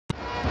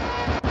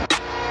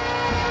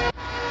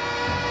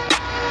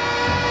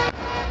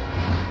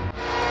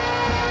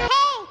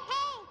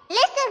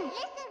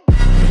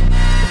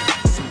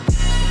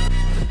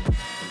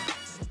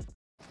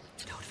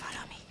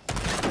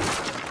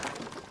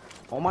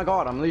my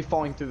god, I'm literally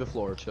falling through the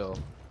floor. Chill.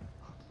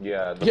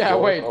 Yeah. Yeah,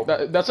 wait.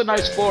 That's a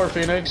nice floor,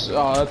 Phoenix.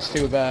 Oh, that's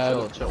too bad.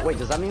 Chill, chill. Wait,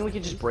 does that mean we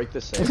can just break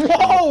the safe?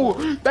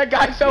 Whoa! That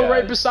guy fell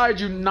right beside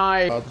you.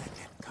 Nice.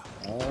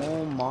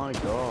 Oh my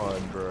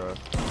god, bro.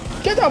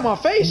 Get out my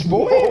face,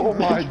 boy! Oh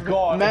my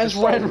god.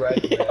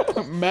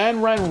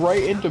 Man ran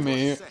right into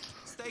me.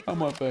 On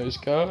my face,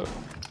 cut.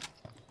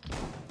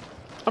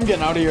 I'm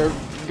getting out of here.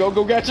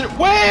 Go get it.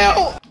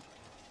 Well!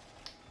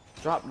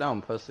 Drop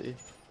down, pussy.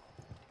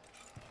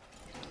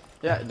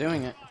 Yeah,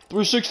 doing it.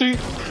 360.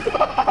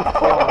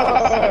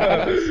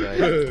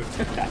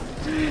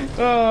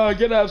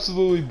 Get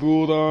absolutely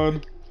bulled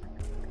on.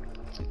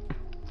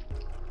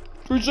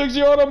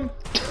 360 on him.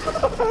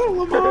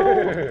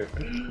 Lamar.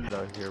 Get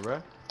out here,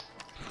 bro.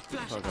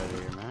 Fuck out of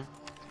here, man.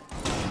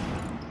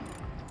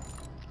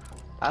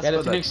 Get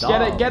it, Phoenix.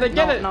 Get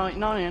it. No,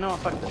 you know what?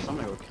 Fuck this. I'm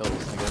gonna go kill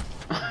this nigga.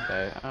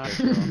 Okay,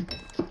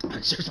 alright.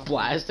 It's just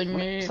blasting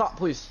me. Stop,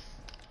 please.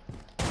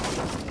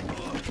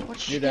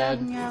 You're dead.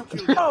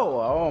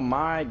 Oh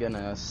my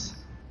goodness.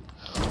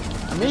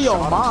 Me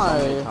oh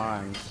my.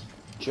 Times.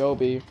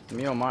 Joby.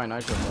 Me oh my,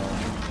 nice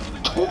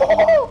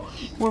though.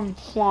 Went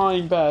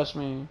flying past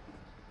me.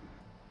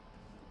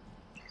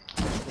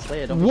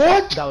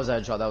 What? That was a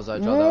headshot. That was a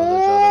headshot.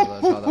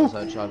 That was a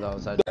headshot. That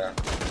was a headshot.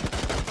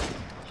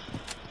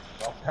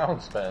 Drop down,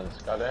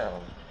 Spence.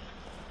 Goddamn.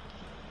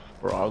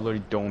 Bro, I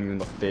literally dome you in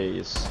the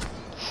face.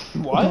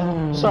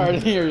 What? Sorry, I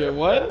didn't hear you.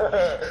 What?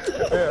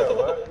 Yeah,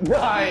 what?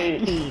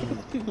 Nice!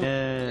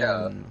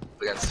 Yeah,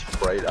 we got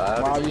sprayed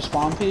out. Wow, you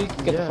spawn peek?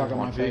 Get the fuck out of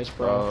my face,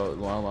 bro.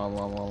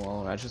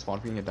 Well. Imagine spawn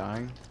peeking and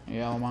dying.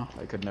 Yeah, Lamar.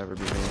 That could never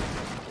be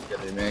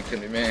me.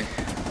 Couldn't be me.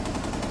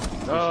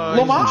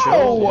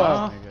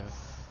 Lamar!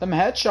 Them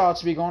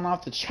headshots be going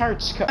off the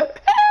charts.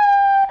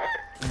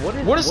 What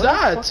is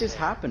that? What the fuck is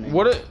happening?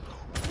 What?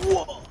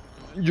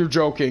 You're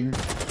joking.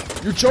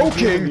 You're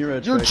joking! You're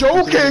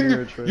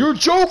joking! You're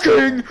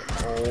joking!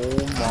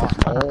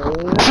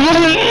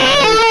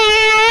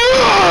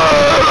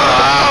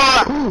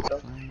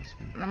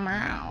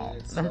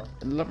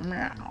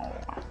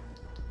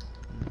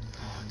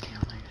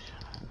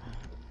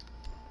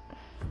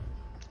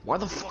 Why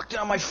the fuck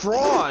did my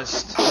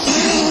frost?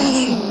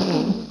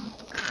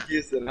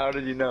 Houston, how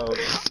did you know?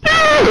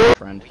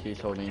 Friend, he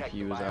told me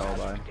he was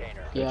alibi.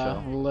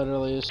 Yeah,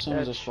 literally as soon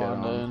as I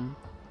spawned in.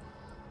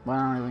 But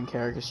I don't even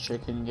care cause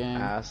chicken game.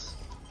 Ass.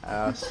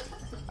 Okay.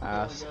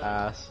 I'm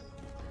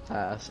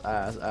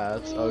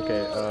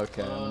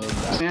gonna need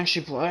that. Let me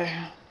actually play.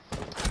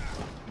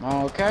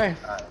 Okay.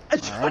 I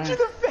shot you in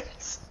the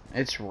face!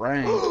 It's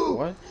ranked.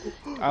 What?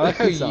 I like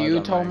how you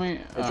told me.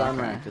 It's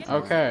unranked.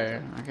 Okay,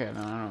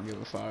 no, I don't give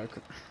a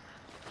fuck.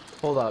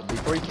 Hold up,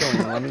 before you kill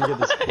me, let me get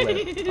this clip.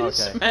 Okay.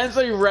 Spence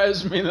like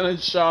res me, then I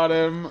shot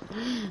him.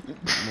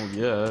 Well,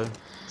 yeah.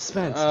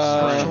 Spence,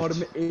 shot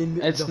him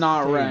in it's the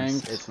not face.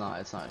 ranked. It's not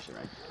actually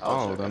ranked.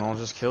 Oh, then I'll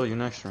just kill you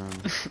next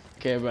round.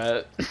 Okay,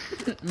 but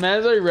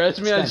man, like res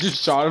me, I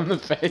just shot him in the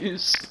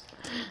face.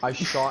 I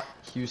shot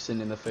Houston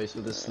in the face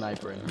with a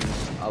sniper and he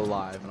was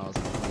alive, and I was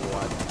like,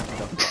 what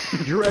the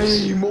fuck? Your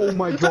aim! Oh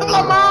my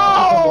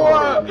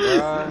god!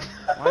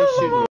 Why you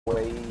shooting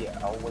away?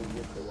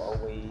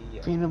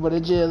 Peanut butter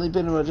jelly,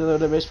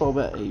 the baseball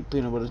bat.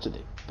 Peanut butter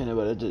jelly,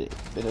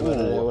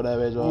 what that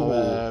baseball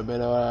bat,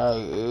 peanut butter.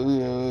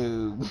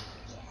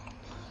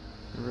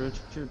 Rich,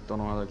 you don't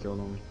know how that killed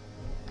him.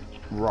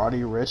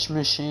 Roddy Rich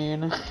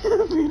machine,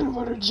 peanut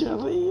butter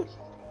jelly.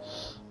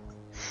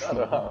 Shut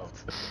up.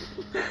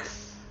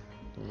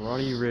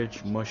 Roddy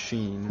Rich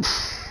machine.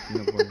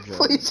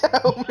 Please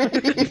help me,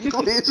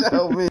 please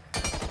help me.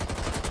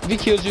 If he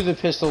kills you, the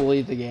pistol will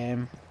lead the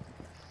game.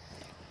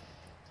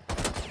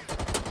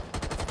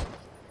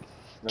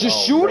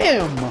 Just shoot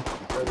him!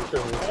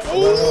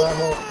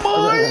 Oh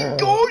my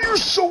god, you're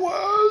so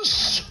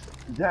ass!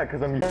 Yeah,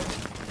 cause I'm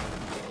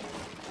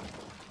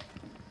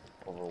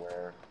over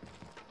where?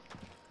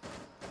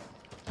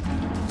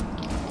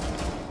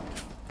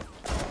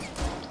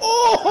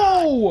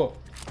 Oh!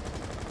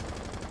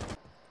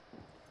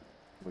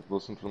 Like,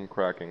 listen to them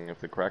cracking.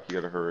 If they crack, you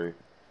gotta hurry.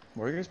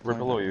 Where are you guys Right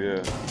below you,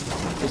 yeah.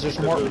 Is there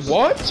some more?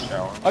 What?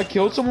 I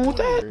killed someone with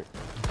that?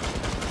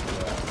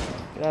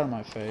 Get out of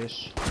my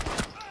face.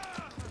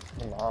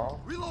 Hello?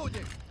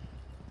 Reloading.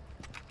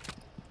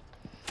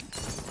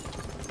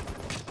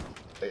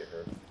 Hate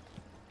her.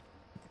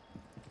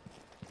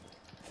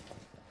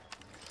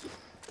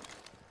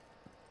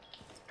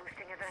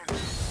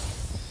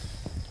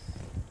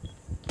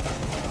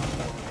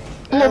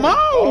 Lamau!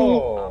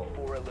 Oh!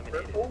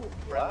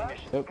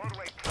 Yep.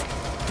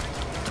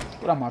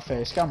 Get out my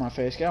face, get out my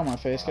face, get out my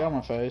face, get out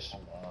my face.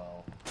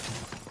 Wow.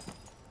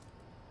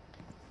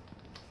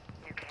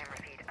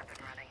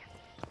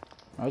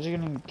 Why was you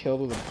getting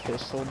killed with a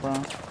pistol, bro?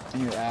 In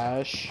your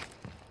ash?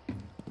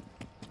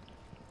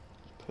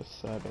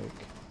 Pathetic.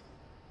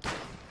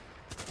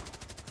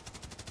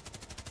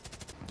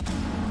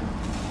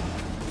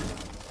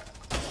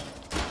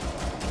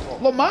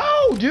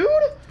 Lamau, dude!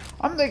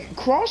 I'm like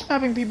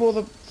cross-mapping people with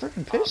a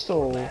freaking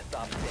pistol.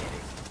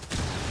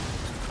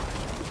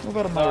 Move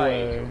out of my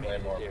way.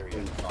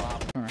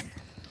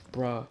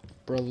 Bruh,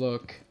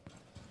 look.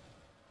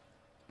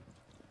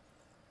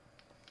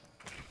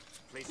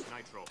 Place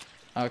nitro.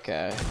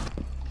 Okay.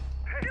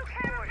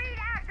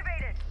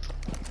 Activated.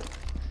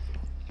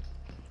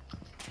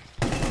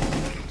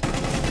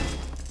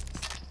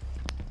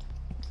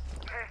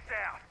 Pissed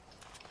out.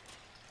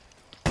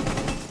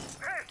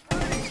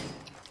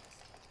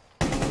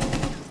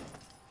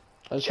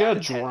 I just got a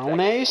drone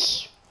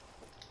ace?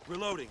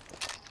 Reloading.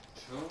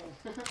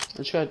 I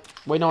just got.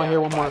 Wait, no, I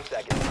hear one more. 5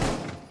 seconds.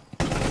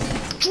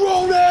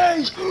 Drone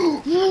ace!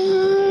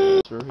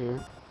 Through here.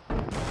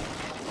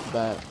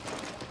 Bet.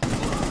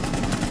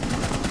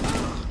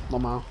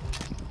 Lamau.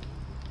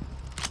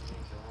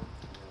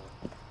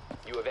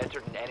 You have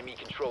entered an enemy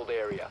controlled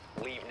area.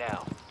 Leave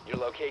now. Your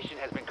location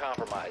has been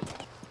compromised.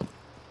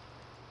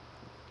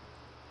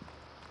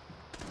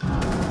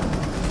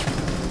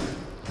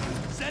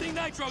 Setting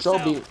nitro So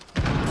cell. be.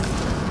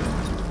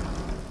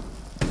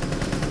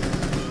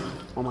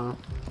 Lamau.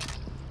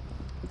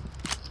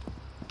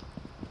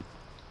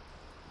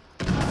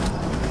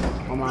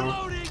 Lamau.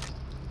 Reloading.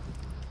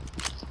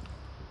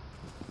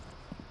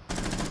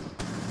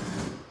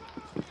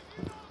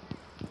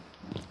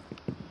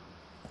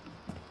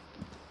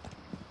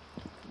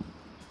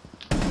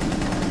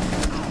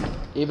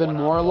 Even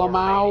more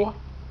Lamau.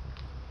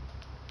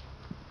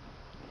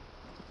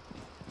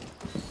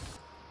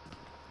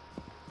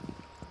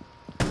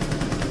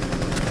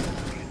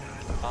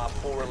 Op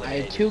 4 I had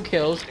eliminated. 2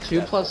 kills. 2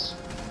 Successful.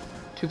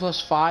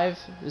 plus 5.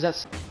 Is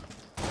that?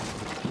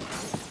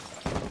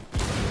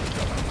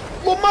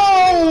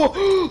 Lamau!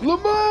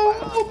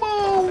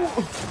 Lamau!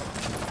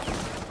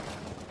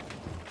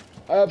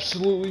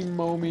 Absolutely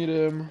momied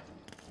him.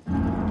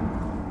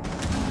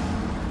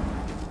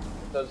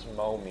 What does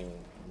Mo mean?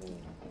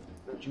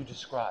 Could you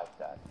describe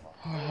that?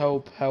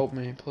 Help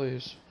me,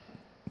 please.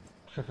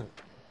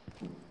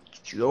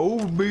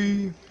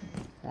 Joby.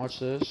 Watch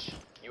this.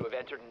 You have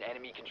entered an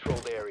enemy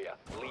controlled area.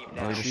 Leave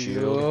now. Oh, just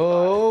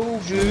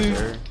shield.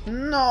 Joby.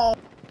 No.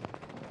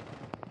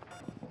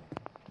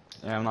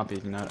 Yeah, I'm not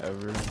peeking that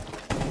ever.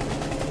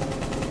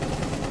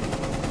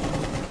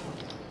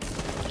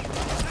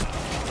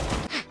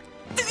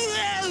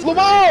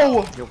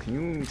 Lamau! Yo, can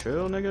you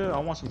chill, nigga? I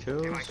want some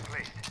kills.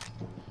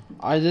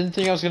 I didn't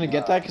think I was gonna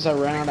get that because I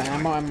ran out of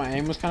ammo and my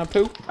aim was kind of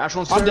poo.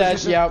 Actual I'm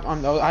dead. Yeah,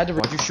 I had to.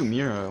 Why'd you shoot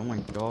Mira? Oh my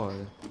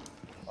god.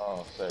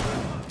 Oh, sick.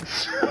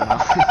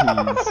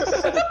 Nice.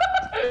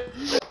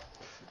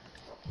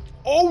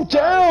 Oh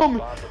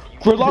damn!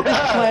 Gridlock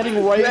was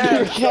planting right in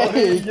your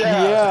cake.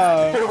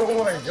 Yeah.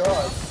 Oh my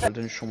god. It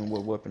didn't show me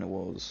what weapon it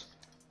was.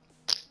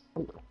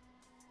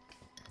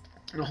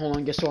 Hold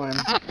on, guess who I am?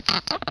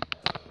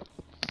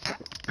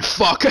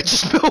 Fuck! I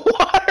just spilled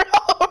water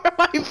all over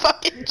my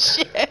fucking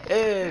shit.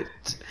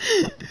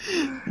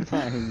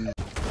 Nice.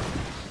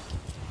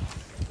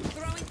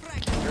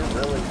 You're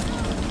really...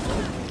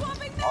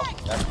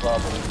 That's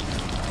probably...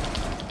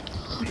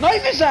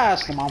 Knife his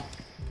ass, Lamau.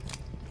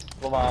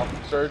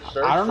 Lamau, search,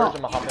 I don't know.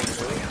 search, I'm hopping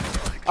through.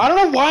 I don't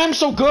know why I'm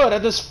so good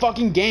at this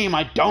fucking game.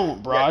 I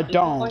don't, bro. I Keep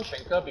don't. playing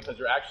Finka because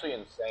you're actually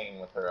insane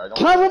with her. I don't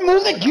Can I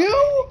remove the Q?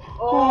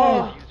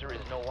 The user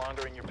is no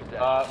longer in your possession.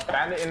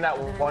 Bandit in that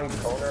one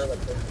corner, like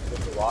the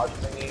garage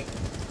thingy.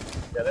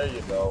 Yeah, there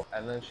you go.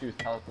 And then she was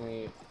telling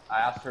me, I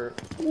asked her,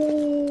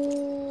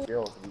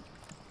 yo,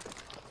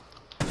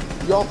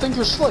 Y'all think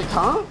you're slick,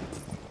 huh?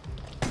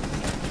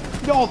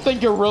 Y'all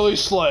think you're really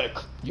slick.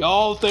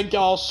 Y'all think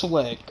y'all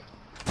slick.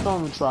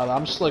 Don't even try that.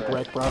 I'm slick,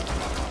 Rick, bro.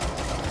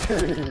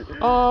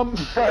 Come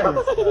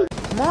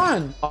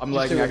on. I'm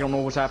lagging. I don't know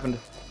what's happened.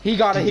 He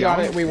got it. He got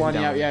Down? it. We won.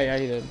 Down. Yeah,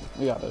 he did.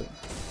 We got it.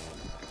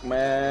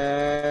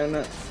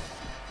 Man.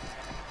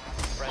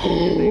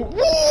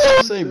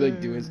 Same thing.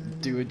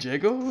 Do a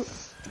jiggle.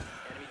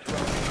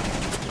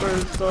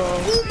 First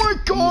Oh my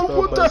God!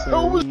 What the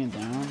hell was?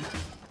 Down.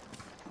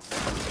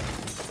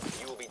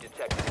 You will be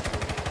detected if you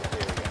remain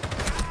in this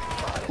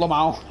area.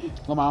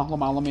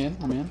 Lamau, let me in.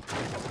 You will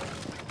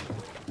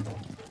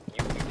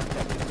be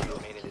detected if you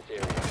remain in this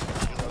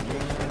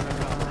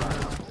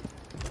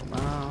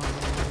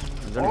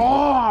area.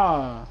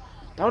 Oh,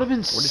 that would have been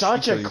did she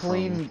such kill a you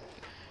clean.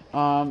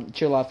 To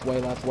your left,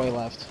 way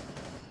left.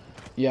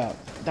 Yeah,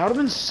 that would have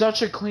been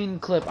such a clean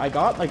clip. I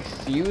got like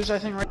fuse, I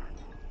think, right.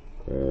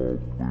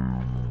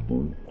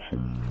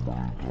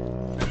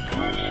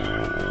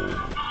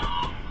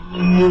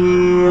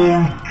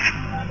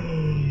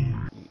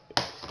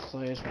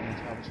 Players when the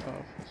top is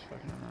off. It's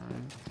fucking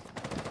annoying.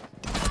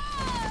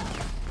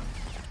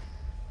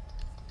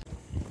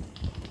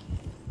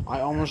 I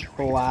almost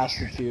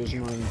blasted fuse.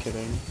 I'm not even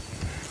kidding.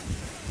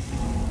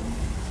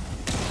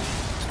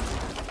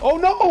 Oh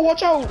no!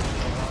 Watch out!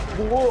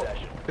 Whoa.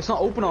 It's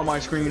not open on my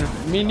screen.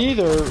 Me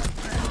neither.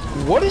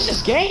 What is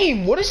this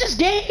game? What is this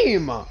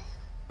game? So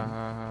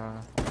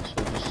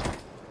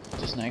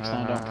just next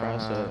time don't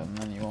press it, and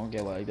then you won't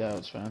get lagged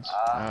out, Spence.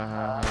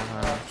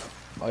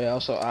 Oh yeah,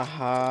 also I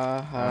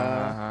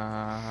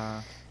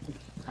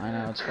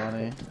know it's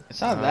funny. It's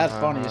not that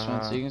funny,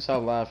 Spence. So you can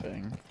stop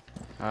laughing.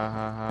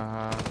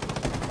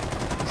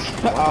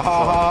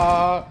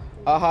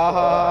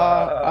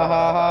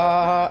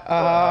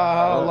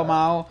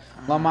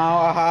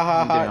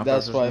 Lamau, Getting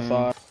that's off what I this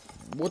thought.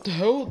 What the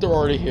hell? They're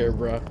already here,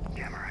 bro.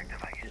 Can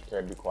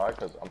I be quiet?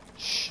 Cause I'm.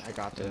 Shh, I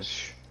got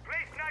this.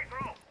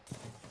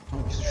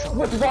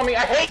 What is on me?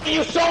 I hate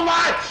you so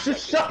much!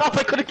 Just shut up!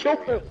 I could've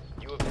killed him!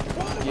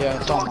 Yeah,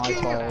 it's all my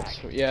fault.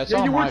 Yeah, it's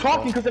all you my were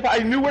talking fault. because if I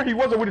knew where he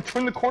was, I would have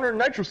turned the corner and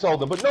nitro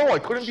celled him. But no, I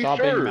couldn't Stop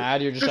be sure. being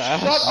mad, you're just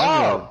ass. shut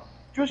up!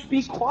 Just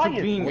be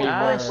quiet. being We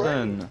ass were.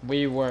 then.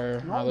 We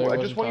were. No, Other I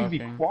wasn't just want you to be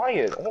talking.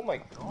 quiet. Oh my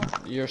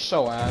god. You're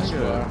so ass,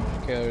 bro.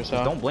 Kill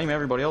yourself. Don't blame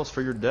everybody else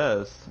for your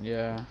death.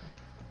 Yeah.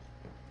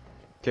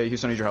 Okay,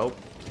 Houston, I need your help.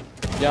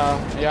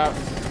 Yeah.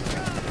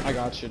 I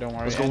got you, don't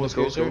worry. Let's go, And let's the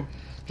go, let's go. diffuser.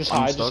 Just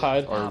I'm hide, stuck, just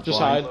hide, or just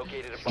blind. hide,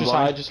 Located a just bomb.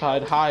 hide, just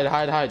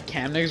hide, hide.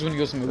 Cam niggas when you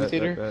go to the movie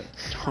theater. Bet.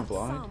 I'm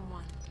blind.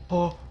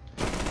 Oh.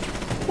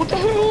 What the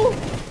hell?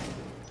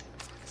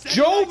 I'm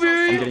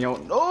Joby! getting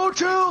out. Oh,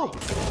 chill!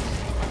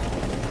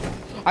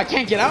 I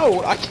can't get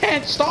out. I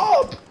can't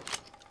stop.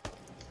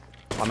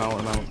 I'm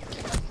out.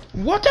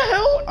 What the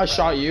hell? I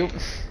shot you.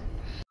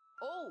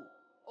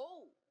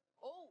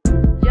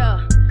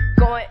 Yeah,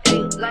 going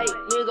 8 like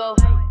nigga.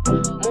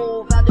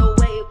 Move